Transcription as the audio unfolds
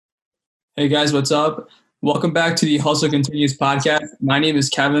Hey guys, what's up? Welcome back to the Hustle Continues podcast. My name is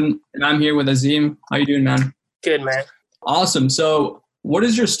Kevin, and I'm here with Azim. How you doing, man? Good, man. Awesome. So, what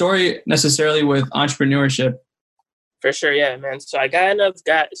is your story necessarily with entrepreneurship? For sure, yeah, man. So I kind of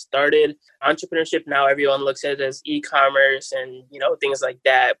got started entrepreneurship. Now everyone looks at it as e-commerce and, things like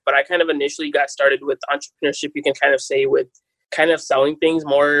that. But I kind of initially got started with entrepreneurship, you can kind of say, with kind of selling things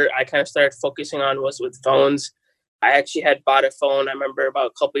more. I kind of started focusing on was with phones. I actually had bought a phone, I remember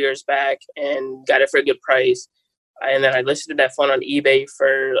about a couple years back, and got it for a good price. And then I listed that phone on eBay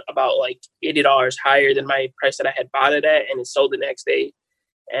for about like $80 higher than my price that I had bought it at, and it sold the next day.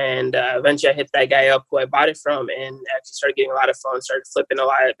 And eventually I hit that guy up who I bought it from and actually started getting a lot of phones, started flipping a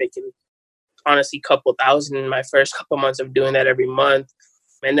lot, making honestly a couple thousand in my first couple months of doing that every month.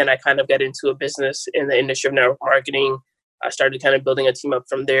 And then I kind of got into a business in the industry of network marketing. I started kind of building a team up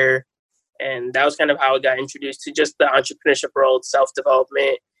from there. And that was kind of how I got introduced to just the entrepreneurship world,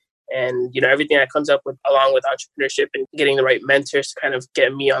 self-development, and everything that comes up with along with entrepreneurship and getting the right mentors to kind of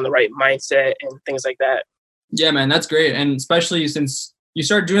get me on the right mindset and things like that. Yeah, man, that's great. And especially since you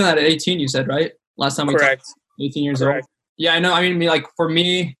started doing that at 18, you said, right? Last time we Correct. talked, 18 years Correct. old. Yeah, I know. I mean, like for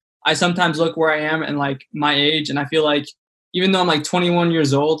me, I sometimes look where I am and like my age, and I feel like even though I'm like 21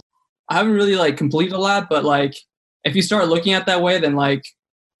 years old, I haven't really like completed a lot. But like if you start looking at that way, then like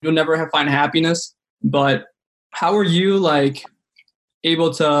you'll never find happiness. But how are you like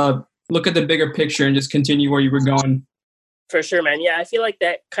able to look at the bigger picture and just continue where you were going? For sure, man. Yeah, I feel like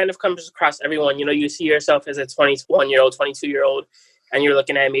that kind of comes across everyone. You see yourself as a 21-year-old, 22-year-old, and you're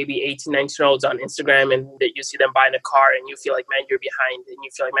looking at maybe 18, 19-year-olds on Instagram, and that you see them buying a car, and you feel like, man, you're behind. And you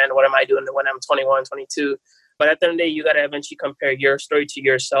feel like, man, what am I doing when I'm 21, 22? But at the end of the day, you got to eventually compare your story to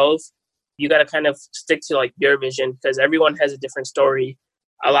yourself. You got to kind of stick to like your vision because everyone has a different story.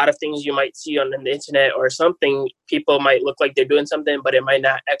 A lot of things you might see on the internet or something, people might look like they're doing something, but it might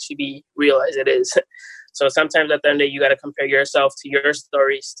not actually be real as it is. So sometimes at the end of the day, you got to compare yourself to your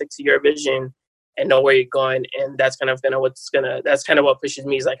story, stick to your vision, and know where you're going. And that's kind of that's kind of what pushes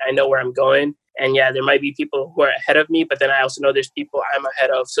me is like, I know where I'm going. And yeah, there might be people who are ahead of me, but then I also know there's people I'm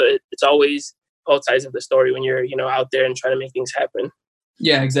ahead of. So it's always both sides of the story when you're, out there and trying to make things happen.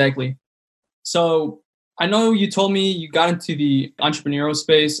 Yeah, exactly. So I know you told me you got into the entrepreneurial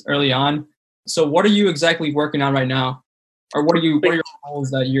space early on. So what are you exactly working on right now? Or what are your goals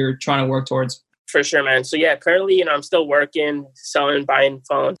that you're trying to work towards? For sure, man. So yeah, currently, I'm still working, selling, buying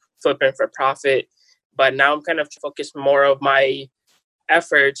phones, flipping for profit. But now I'm kind of focused more of my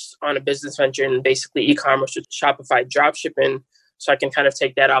efforts on a business venture and basically e-commerce with Shopify dropshipping. So I can kind of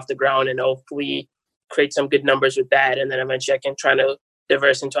take that off the ground and hopefully create some good numbers with that. And then eventually I can try to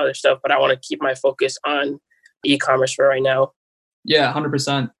diverse into other stuff. But I want to keep my focus on e-commerce for right now. Yeah,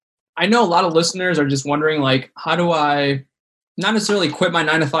 100%. I know a lot of listeners are just wondering, like, how do I not necessarily quit my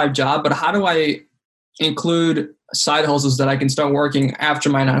 9-to-5 job, but how do I include side hustles that I can start working after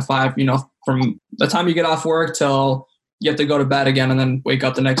my 9-to-5, from the time you get off work till you have to go to bed again and then wake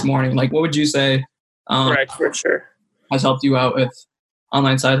up the next morning? Like, what would you say Correct, for sure, has helped you out with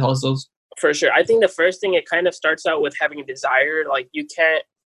online side hustles? For sure. I think the first thing, it kind of starts out with having a desire. Like, you can't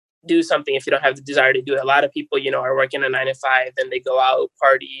do something if you don't have the desire to do it. A lot of people, are working a 9-to-5, then they go out,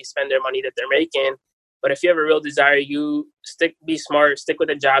 party, spend their money that they're making. But if you have a real desire, be smart, stick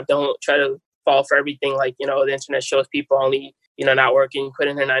with a job. Don't try to fall for everything. Like, the internet shows people only, not working,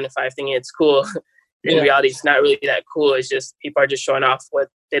 quitting their 9-to-5 thinking it's cool. In reality, it's not really that cool. It's just people are just showing off what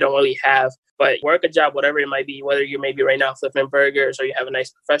they don't really have. But work a job, whatever it might be, whether you're maybe right now flipping burgers or you have a nice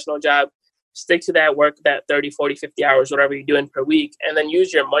professional job, stick to that, work that 30, 40, 50 hours, whatever you're doing per week, and then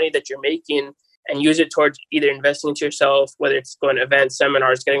use your money that you're making and use it towards either investing into yourself, whether it's going to events,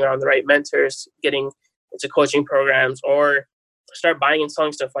 seminars, getting around the right mentors, getting into coaching programs, or start buying and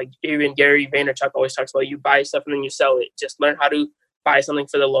selling stuff. Like even Gary Vaynerchuk always talks about, you buy stuff and then you sell it. Just learn how to buy something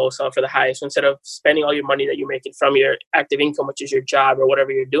for the low, sell for the high. So instead of spending all your money that you're making from your active income, which is your job or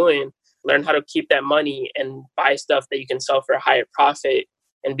whatever you're doing, learn how to keep that money and buy stuff that you can sell for a higher profit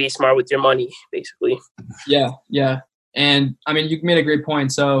and be smart with your money, basically. Yeah. And I mean, you made a great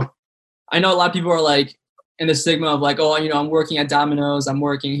point. So I know a lot of people are like in the stigma of like, oh, I'm working at Domino's, I'm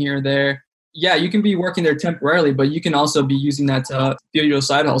working here or there. Yeah, you can be working there temporarily, but you can also be using that to build your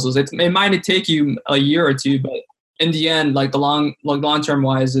side hustles. It might take you a year or two, but in the end, like the long-term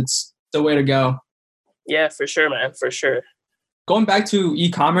wise, it's the way to go. Yeah, for sure, man, for sure. Going back to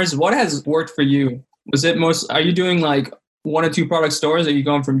e-commerce, what has worked for you? Are you doing like 1 or 2 product stores? Are you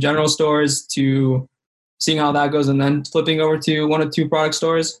going from general stores to seeing how that goes and then flipping over to 1 or 2 product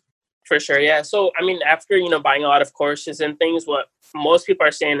stores? For sure, yeah. So, I mean, after, buying a lot of courses and things, what most people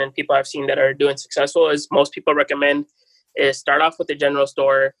are saying and people I've seen that are doing successful is most people recommend is start off with a general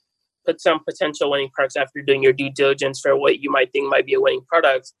store, put some potential winning products after doing your due diligence for what you might think might be a winning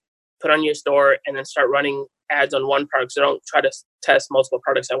product, put on your store, and then start running ads on one product. So don't try to test multiple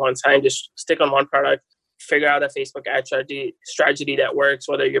products at one time. Just stick on one product, figure out a Facebook ad strategy that works,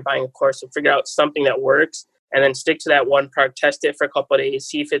 whether you're buying a course, or figure out something that works, and then stick to that one product, test it for a couple of days,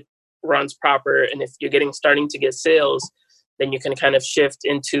 see if it runs proper. And if you're starting to get sales, then you can kind of shift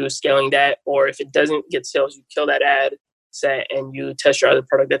into scaling that. Or if it doesn't get sales, you kill that ad set and you test your other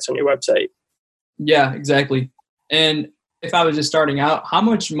product that's on your website. Yeah, exactly. And if I was just starting out, how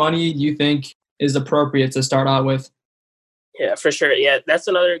much money do you think is appropriate to start out with? Yeah, for sure. Yeah, that's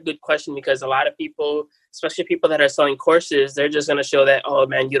another good question, because a lot of people, especially people that are selling courses, they're just going to show that, oh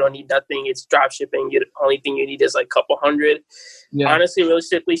man, you don't need nothing. It's drop shipping. The only thing you need is like a couple hundred. Yeah. Honestly,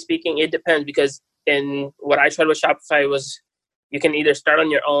 realistically speaking, it depends, because in what I tried with Shopify was you can either start on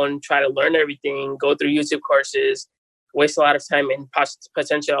your own, try to learn everything, go through YouTube courses, waste a lot of time and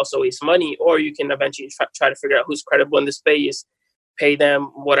potentially also waste money, or you can eventually try to figure out who's credible in the space, pay them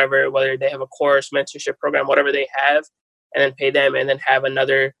whatever, whether they have a course, mentorship program, whatever they have, and then pay them, and then have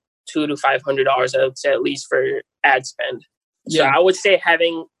another $200 to $500, I would say, at least for ad spend. Yeah. So I would say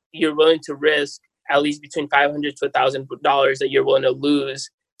you're willing to risk at least between $500 to $1,000 that you're willing to lose.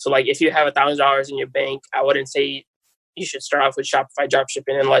 So like if you have $1,000 in your bank, I wouldn't say you should start off with Shopify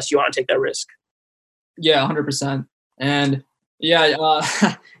dropshipping unless you want to take that risk. Yeah, 100%. And yeah,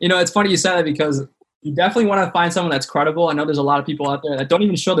 it's funny you said that, because you definitely want to find someone that's credible. I know there's a lot of people out there that don't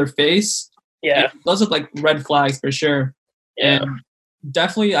even show their face. Yeah. Those are like red flags for sure. Yeah. And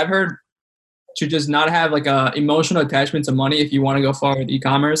definitely I've heard to just not have like a emotional attachment to money if you want to go far with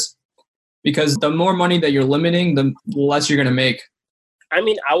e-commerce, because the more money that you're limiting, the less you're going to make. I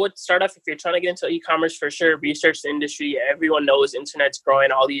mean, I would start off, if you're trying to get into e-commerce, for sure, research the industry. Everyone knows internet's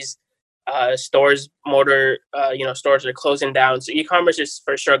growing. All these stores are closing down. So e-commerce is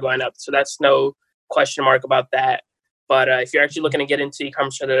for sure going up. So that's no question mark about that. But if you're actually looking to get into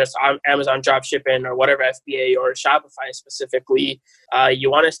e-commerce, whether that's Amazon dropshipping or whatever, FBA or Shopify specifically, you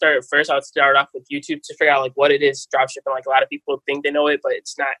want to start first. I would start off with YouTube to figure out like what it is dropshipping. Like a lot of people think they know it, but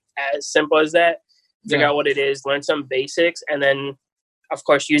it's not as simple as that. Figure out what it is, learn some basics, and then of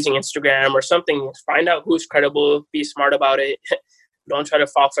course using Instagram or something, find out who's credible, be smart about it. Don't try to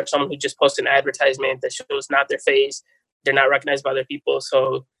fall for someone who just posts an advertisement that shows not their face. They're not recognized by other people.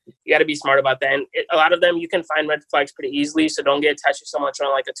 So you got to be smart about that. And a lot of them, you can find red flags pretty easily. So don't get attached to someone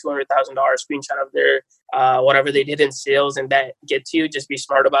showing like a $200,000 screenshot of their whatever they did in sales and that get to you. Just be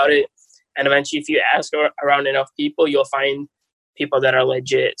smart about it. And eventually, if you ask around enough people, you'll find people that are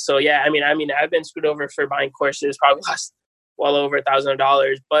legit. So yeah, I mean, I've been screwed over for buying courses, probably lost well over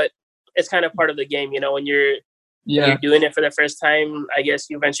 $1,000, but it's kind of part of the game, when you're doing it for the first time. I guess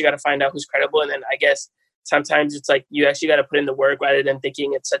you eventually got to find out who's credible. And then I guess sometimes it's like you actually got to put in the work rather than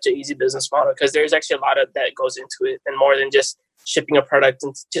thinking it's such an easy business model, because there's actually a lot of that goes into it, and more than just shipping a product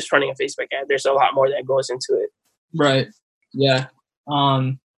and just running a Facebook ad. There's a lot more that goes into it. Right. Yeah.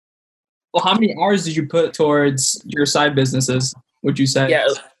 Well, how many hours did you put towards your side businesses, would you say? Yeah,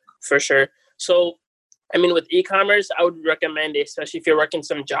 for sure. So, I mean, with e-commerce, I would recommend it, especially if you're working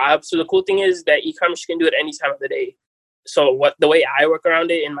some jobs. So the cool thing is that e-commerce, you can do it any time of the day. So the way I work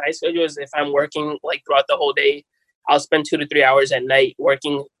around it in my schedule is if I'm working like throughout the whole day, I'll spend 2 to 3 hours at night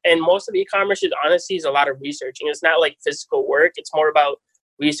working. And most of e-commerce is honestly a lot of researching. It's not like physical work. It's more about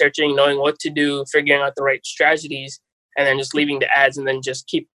researching, knowing what to do, figuring out the right strategies, and then just leaving the ads and then just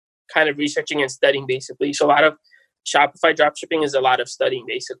keep kind of researching and studying basically. So a lot of Shopify dropshipping is a lot of studying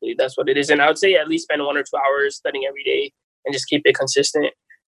basically. That's what it is. And I would say at least spend 1 or 2 hours studying every day and just keep it consistent.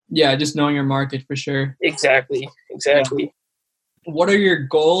 Yeah, just knowing your market for sure. Exactly. Yeah. What are your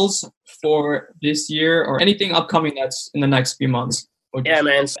goals for this year or anything upcoming that's in the next few months? Yeah,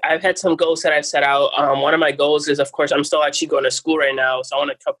 man. So I've had some goals that I've set out. One of my goals is, of course, I'm still actually going to school right now. So I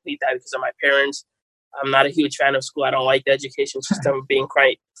want to complete that because of my parents. I'm not a huge fan of school. I don't like the education system, being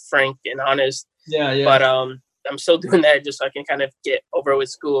quite frank and honest. Yeah. But I'm still doing that just so I can kind of get over with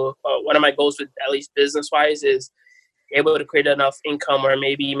school. One of my goals, with at least business-wise, is able to create enough income or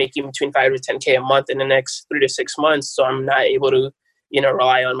maybe making between 5 to 10K a month in the next 3 to 6 months. So I'm not able to,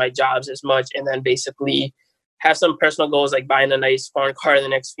 rely on my jobs as much, and then basically have some personal goals like buying a nice foreign car in the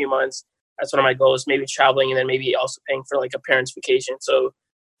next few months. That's one of my goals, maybe traveling and then maybe also paying for like a parent's vacation. So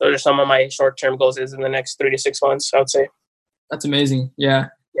those are some of my short-term goals is in the next 3 to 6 months, I would say. That's amazing. Yeah.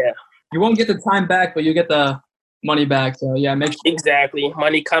 Yeah. You won't get the time back, but you get the money back. So yeah, make sure. Exactly.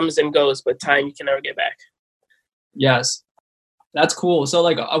 Money comes and goes, but time you can never get back. Yes. That's cool. So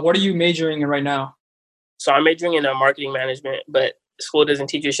like, what are you majoring in right now? So I'm majoring in marketing management, but school doesn't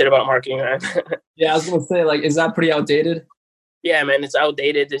teach you shit about marketing, man. Yeah, I was going to say, like, is that pretty outdated? Yeah, man, it's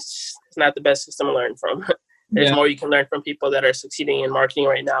outdated. It's not the best system to learn from. There's more you can learn from people that are succeeding in marketing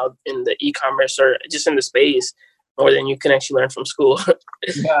right now in the e-commerce or just in the space more than you can actually learn from school.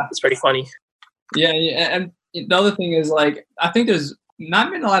 Yeah. It's pretty funny. Yeah. And the other thing is, like, I think there's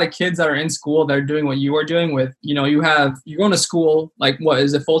not been a lot of kids that are in school that are doing what you are doing with, you're going to school, like, what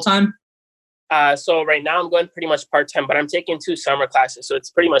is it, full-time? So right now I'm going pretty much part-time, but I'm taking 2 summer classes. So it's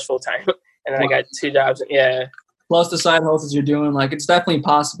pretty much full-time. And then I got 2 jobs. Yeah. Plus the side hustles you're doing, like, it's definitely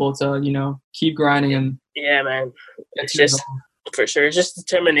possible to, keep grinding and. Yeah, man. It's just, for sure, it's just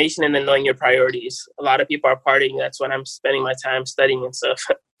determination and then knowing your priorities. A lot of people are partying. That's when I'm spending my time studying and stuff.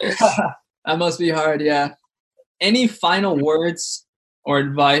 That must be hard. Yeah. Any final words or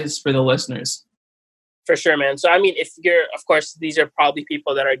advice for the listeners? For sure, man. So, I mean, of course, these are probably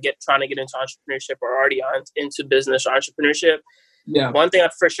people that are trying to get into entrepreneurship or already into business or entrepreneurship. Yeah. One thing I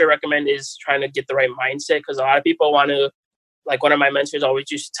for sure recommend is trying to get the right mindset, because a lot of people want to, like, one of my mentors always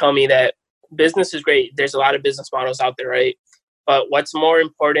used to tell me that business is great. There's a lot of business models out there, right? But what's more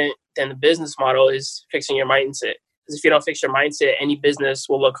important than the business model is fixing your mindset. Because if you don't fix your mindset, any business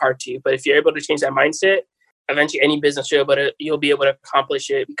will look hard to you. But if you're able to change that mindset, eventually any business you'll be able to accomplish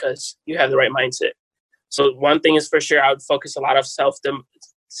it because you have the right mindset. So one thing is for sure, I would focus a lot of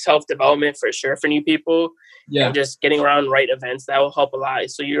self-development for sure for new people. Yeah. And just getting around right events, that will help a lot.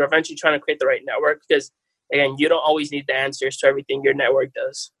 So you're eventually trying to create the right network because, again, you don't always need the answers to everything. Your network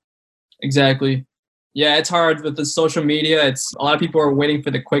does. Exactly. Yeah, it's hard with the social media. It's a lot of people are waiting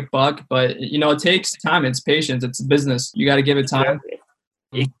for the quick buck, but it takes time. It's patience. It's a business. You got to give it time.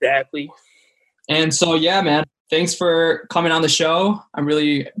 Exactly. And so, yeah, man, thanks for coming on the show. I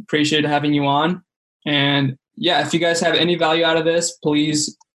really appreciate having you on. And yeah, if you guys have any value out of this,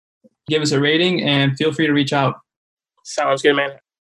 please give us a rating and feel free to reach out. Sounds good, man.